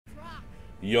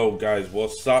Yo guys,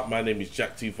 what's up? My name is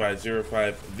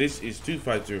Jack2505. This is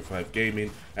 2505 Gaming,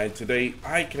 and today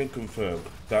I can confirm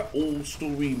that all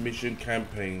story mission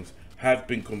campaigns have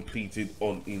been completed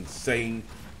on Insane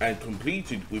and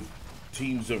completed with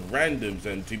teams of randoms,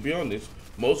 and to be honest,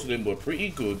 most of them were pretty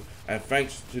good, and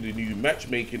thanks to the new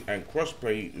matchmaking and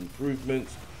crossplay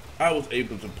improvements, I was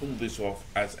able to pull this off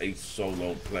as a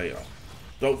solo player.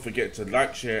 Don't forget to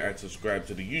like, share and subscribe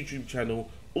to the YouTube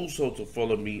channel, also to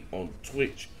follow me on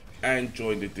Twitch and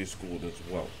join the Discord as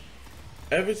well.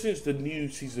 Ever since the new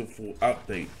Season 4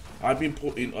 update, I've been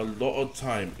putting a lot of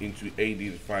time into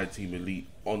Aliens Fireteam Elite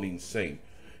on Insane.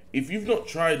 If you've not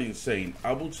tried Insane,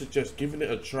 I would suggest giving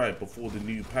it a try before the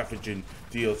new Pathogen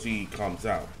DLC comes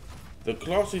out. The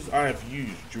classes I have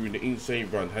used during the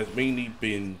Insane run has mainly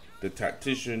been the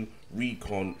Tactician,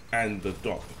 Recon and the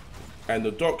Doc. And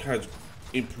the Doc has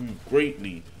improved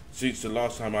greatly since the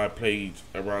last time I played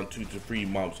around 2 to 3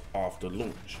 months after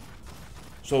launch.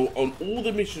 So on all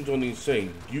the missions on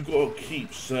Insane, you gotta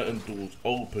keep certain doors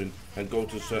open and go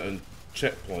to certain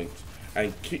checkpoints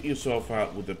and kit yourself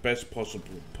out with the best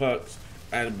possible perks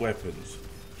and weapons.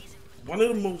 One of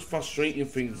the most frustrating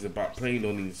things about playing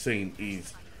on Insane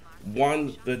is,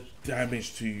 one, the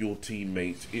damage to your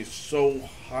teammates is so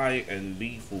high and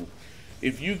lethal.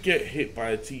 If you get hit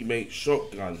by a teammate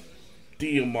shotgun,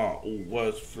 DMR or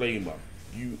worse flamer,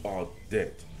 you are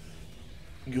dead.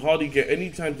 You hardly get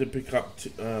any time to pick up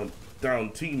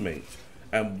down teammates,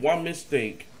 and one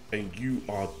mistake and you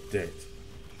are dead.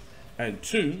 And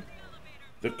two,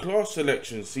 the class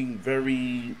selection seemed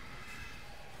very,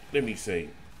 let me say,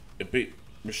 a bit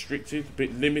restricted, a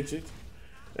bit limited.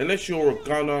 Unless you're a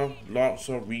gunner,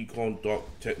 lancer, recon, doc,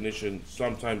 technician,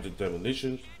 sometimes the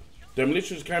demolitions.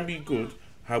 Demolitions can be good,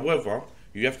 however,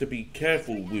 you have to be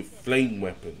careful with flame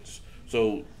weapons.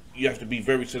 So you have to be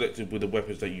very selective with the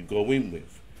weapons that you go in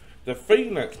with. The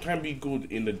phalanx can be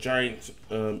good in the giant,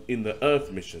 in the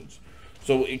earth missions.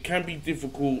 So it can be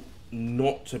difficult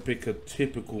not to pick a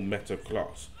typical meta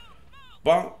class.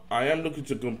 But I am looking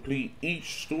to complete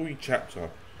each story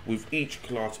chapter with each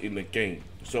class in the game.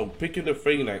 So picking the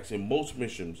phalanx in most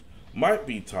missions might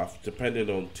be tough depending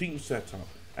on team setup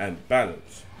and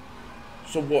balance.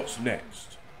 So what's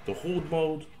next? The Horde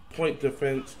mode, point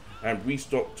defense and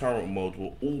restock turret mode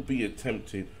will all be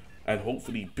attempted and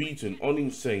hopefully beaten on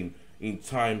Insane in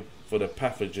time for the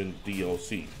Pathogen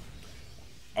DLC.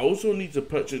 I also need to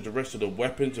purchase the rest of the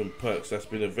weapons and perks that's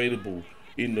been available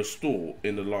in the store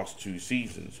in the last 2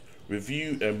 seasons,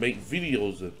 review and make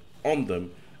videos on them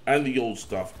and the old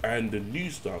stuff and the new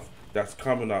stuff that's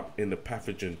coming up in the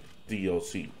Pathogen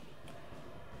DLC.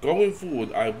 Going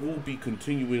forward, I will be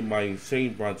continuing my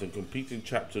Insane runs and completing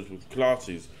chapters with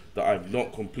classes that I've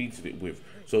not completed it with.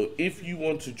 So if you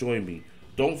want to join me,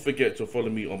 don't forget to follow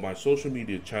me on my social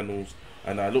media channels,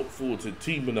 and I look forward to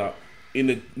teaming up in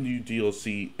the new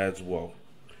DLC as well.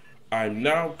 I'm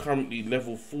now currently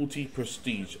level 40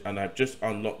 prestige and I've just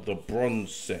unlocked the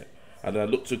bronze set, and I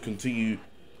look to continue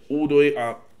all the way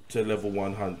up to level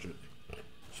 100.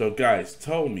 So guys,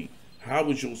 tell me, how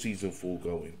is your season 4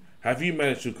 going? Have you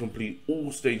managed to complete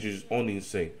all stages on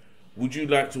Insane? Would you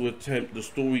like to attempt the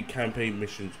story campaign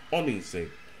missions on Insane?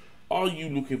 Are you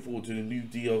looking forward to the new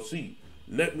DLC?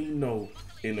 Let me know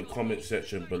in the comment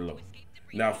section below.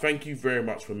 Now, thank you very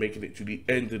much for making it to the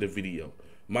end of the video.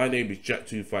 My name is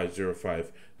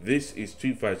Jack2505. This is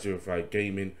 2505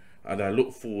 Gaming, and I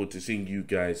look forward to seeing you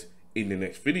guys in the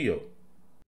next video.